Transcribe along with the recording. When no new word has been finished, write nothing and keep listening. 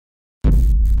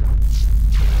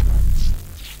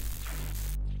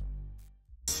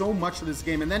so much to this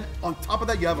game. And then on top of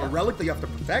that, you have a relic that you have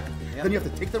to protect. Then you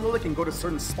have to take the relic and go to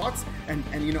certain spots and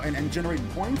you know and generate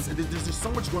points. And there's just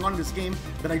so much going on in this game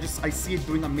that I see it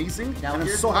doing amazing. Now, and I'm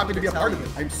so happy to be a part of it.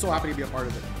 I'm so happy to be a part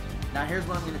of it. Now here's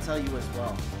what I'm going to tell you as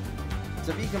well.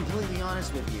 To be completely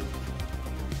honest with you,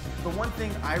 the one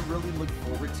thing I really look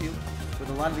forward to with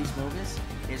a lot of these MOBAs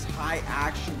is high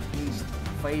action paced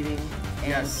fighting.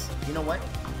 And you know what?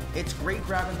 It's great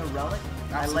grabbing the relic.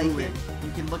 Absolutely. I like it.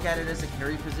 You can look at it as a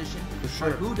carry position. For sure.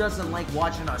 But who doesn't like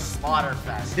watching a slaughter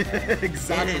fest?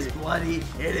 Exactly. It is bloody.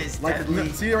 It is deadly.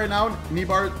 See right now,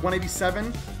 Nibar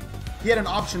 187. He had an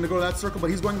option to go to that circle, but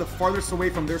he's going the farthest away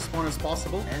from their spawn as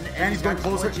possible. And he's going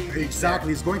closer.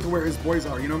 Exactly. He's going to where his boys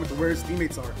are, you know, to where his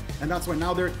teammates are. And that's why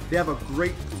now they have a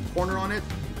great corner on it.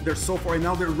 They're so far, and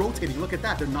now they're rotating. Look at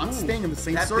that. They're not staying in the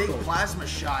same circle. That big plasma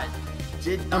shot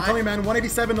did not... I'm telling you, man,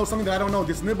 187 knows something that I don't know.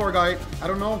 This Nibar guy, I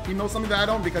don't know. He knows something that I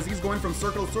don't because he's going from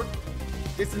circle to circle.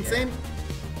 It's insane.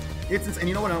 It's insane. And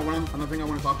you know what? Another thing I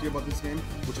want to talk to you about this game,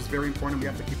 which is very important, we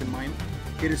have to keep in mind.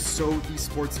 It is so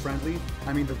esports friendly.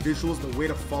 I mean, the visuals, the way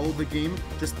to follow the game,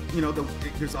 just, you know,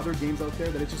 there's other games out there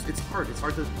that it's hard. It's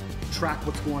hard to track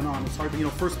what's going on. It's hard to, you know,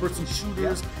 first-person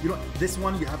shooters. You know, this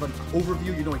one, you have an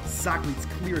overview. You know exactly. It's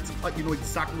clear. It's cut. You know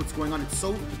exactly what's going on. It's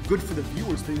so good for the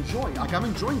viewers to enjoy. Like, I'm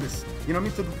enjoying this. You know what I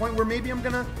mean? To the point where maybe I'm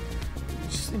gonna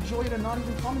just enjoy it and not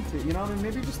even commentate, you know? I mean,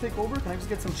 maybe just take over. Can I just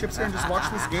get some chips here and just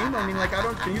watch this game? I mean, like,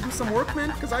 can you do some work, man?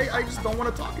 Because I just don't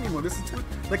want to talk anymore. This is too,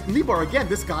 like, Nibar, again,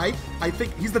 this guy, I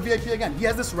think he's the VIP again. He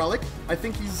has this relic. I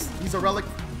think he's a relic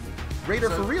raider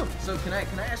for real. So can I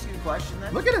ask you a question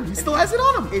then? Look at him. He still has it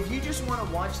on him. If you just want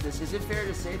to watch this, is it fair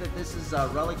to say that this is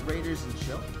Relic Raiders and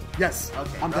Chill? Yes.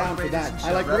 Okay. I'm down for that.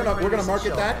 I like. Relic We're gonna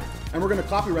market and that, and we're gonna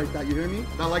copyright that. You hear me?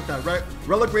 I like that. Right?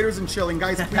 Relic Raiders and Chill. And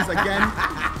guys, please again,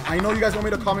 I know you guys want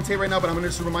me to commentate right now, but I'm gonna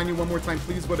just remind you one more time.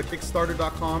 Please go to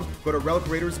Kickstarter.com, go to Relic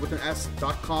Raiders with an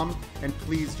S.com, and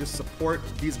please just support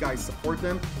these guys. Support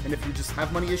them. And if you just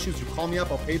have money issues, you call me up.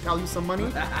 I'll PayPal you some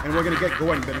money, and we're gonna get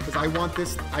going, Ben, because I want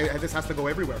this. This has to go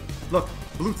everywhere. Look,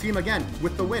 blue team again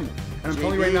with the win. And I'm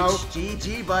telling you right now,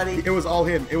 GG, buddy. It was all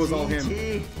him. It was all him.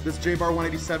 GG. This J-Bar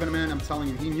 187, man, I'm telling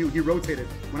you, he knew. He rotated.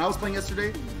 When I was playing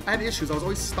yesterday, I had issues. I was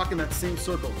always stuck in that same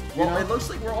circle. Well, it looks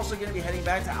like we're also going to be heading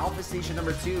back to Alpha Station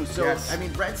number 2. So, I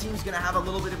mean, Red Team's going to have a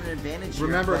little bit of an advantage here.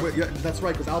 Remember, yeah, that's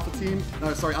right, because Alpha Team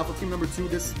number 2,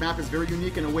 this map is very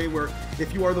unique in a way where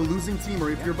if you are the losing team or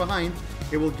if you're behind,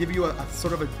 it will give you a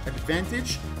sort of an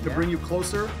advantage to bring you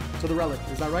closer to the relic.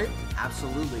 Is that right?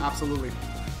 Absolutely. Absolutely.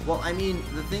 Well, I mean,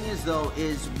 the thing is, though,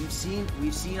 is we've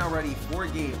seen already 4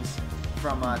 games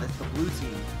from the blue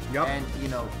team. Yep. And, you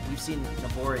know, we've seen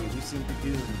Nabori, we've seen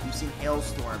Badoon, we've seen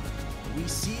Hailstorm. We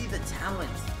see the talent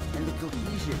and the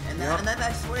cohesion. And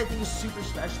that's what I think is super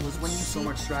special is when you see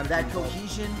much strategy that involved.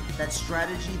 cohesion, that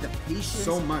strategy, the patience,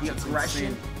 the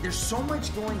aggression. There's so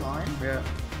much going on. Yeah.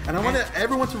 And I want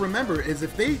everyone to remember is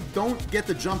if they don't get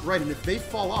the jump right and if they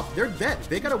fall off, they're dead.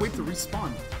 They gotta wait to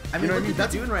respawn. I mean, look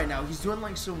at doing right now. He's doing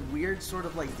like some weird sort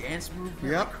of like dance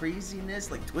movement, like craziness,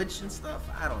 like Twitch and stuff.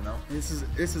 I don't know. This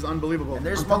is unbelievable. And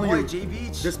there's my boy J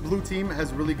Beach. This blue team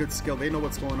has really good skill. They know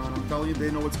what's going on. I'm telling you,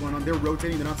 they know what's going on. They're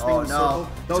rotating. They're not staying in the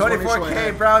circle.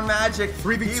 24K Brown Magic.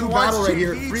 3v2 battle right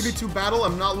here. 3v2 battle.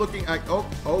 I'm not looking at.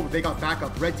 Oh, they got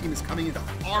backup. Red team is coming in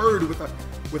hard with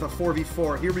a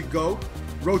 4v4. Here we go.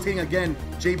 Rotating again,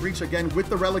 J Breach again with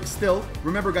the relic still.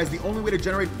 Remember guys, the only way to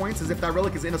generate points is if that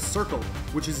relic is in a circle,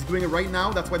 which is doing it right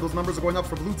now. That's why those numbers are going up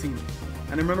for blue team.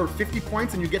 And remember, 50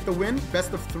 points and you get the win.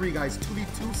 Best of 3 guys,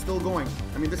 2v2 still going.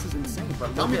 I mean, this is insane.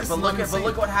 But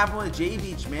look what happened with J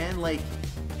Beach, man. Like,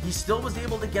 he still was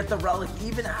able to get the relic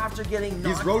even after getting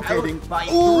knocked out by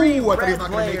 3 red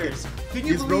players. Can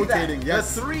you believe rotating, that?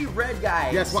 yes. The 3 red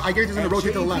guys. Yes, well, I guess he's going to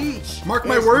rotate to the left. Mark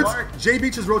my words, J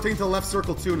Beach is rotating to the left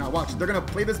circle too now. Watch, they're going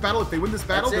to play this battle. If they win this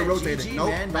battle, they're rotating. GG,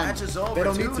 man. Match is over. They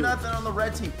don't need to. 2-0 on the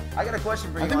red team. I got a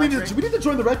question for you, I think we need to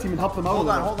join the red team and help them out. Hold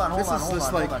on. Hold on. Can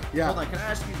I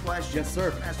ask you a question? Yes,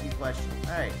 sir. Can I ask you a question?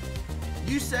 All right.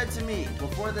 You said to me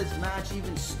before this match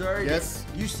even started,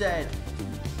 you said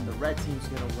the red team's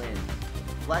going to win.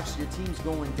 Flex, your team's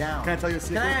going down. Can I tell you a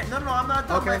secret? No, I'm not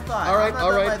done my thought. All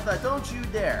right. Don't you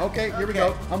dare. Okay, here we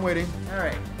go. I'm waiting. All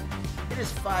right. It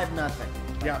is 5-0.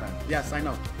 Yeah. Yes, I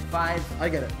know. 5. I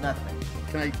get it. Nothing.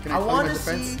 Can I I want to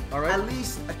defense? see All right. at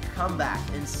least a comeback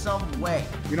in some way.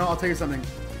 You know, I'll tell you something.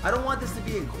 I don't want this to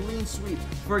be a clean sweep.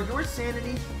 For your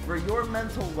sanity, for your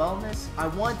mental wellness, I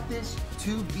want this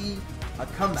to be a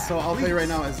comeback. So I'll tell you right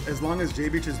now, as long as J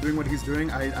Beach is doing what he's doing,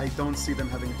 I don't see them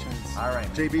having a chance. All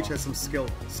right. J Beach has some skill,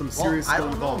 some serious skill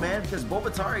involved. I don't know, man, because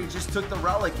Bobatari just took the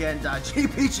relic and J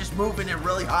Beach is moving it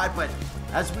really hard. But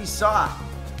as we saw,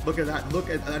 Look at that. Look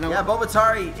at yeah.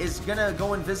 Bobatari is gonna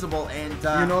go invisible, and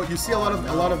you know, you see a lot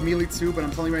of melee too. But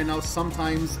I'm telling you right now,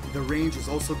 sometimes the range is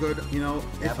also good. You know,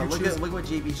 yeah. But look what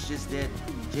J Beach just did.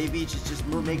 J Beach is just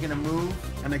making a move.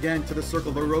 And again, to the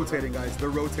circle, they're rotating, guys. They're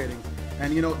rotating,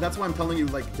 and you know that's why I'm telling you,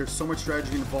 like, there's so much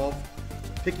strategy involved.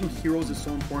 Picking heroes is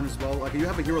so important as well. Like, you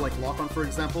have a hero like Lock-On, for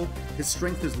example. His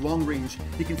strength is long range.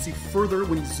 He can see further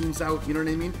when he zooms out, you know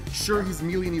what I mean? Sure, he's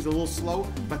melee and he's a little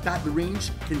slow, but that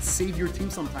range can save your team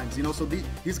sometimes, you know? So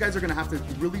these guys are going to have to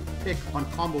really pick on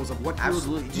combos of what heroes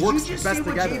works best together. Did you just see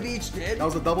what J Beach did? That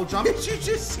was a double jump. Did you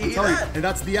just see that? And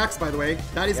that's the X, by the way.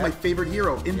 That is my favorite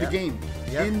hero in the game.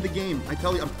 In the game. I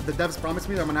tell you, the devs promised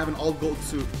me that I'm going to have an all-gold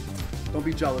suit. Don't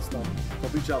be jealous, though.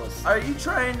 Don't be jealous. Are you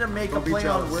trying to make a play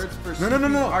on words for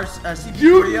no. Our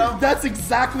CP That's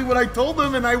exactly what I told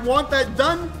them, and I want that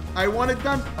done. I want it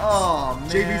done. Oh, man.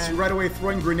 JB's right away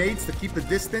throwing grenades to keep the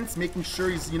distance, making sure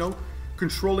he's, you know,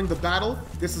 controlling the battle.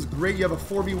 This is great. You have a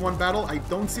 4v1 battle. I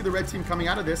don't see the red team coming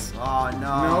out of this. Oh,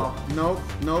 no.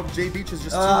 No. J Beach is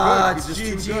just too good. He's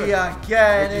just too good.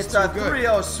 Again. It's a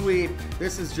 3-0 sweep.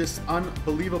 This is just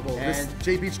unbelievable. And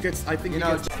J Beach gets, I think, he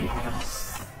gets...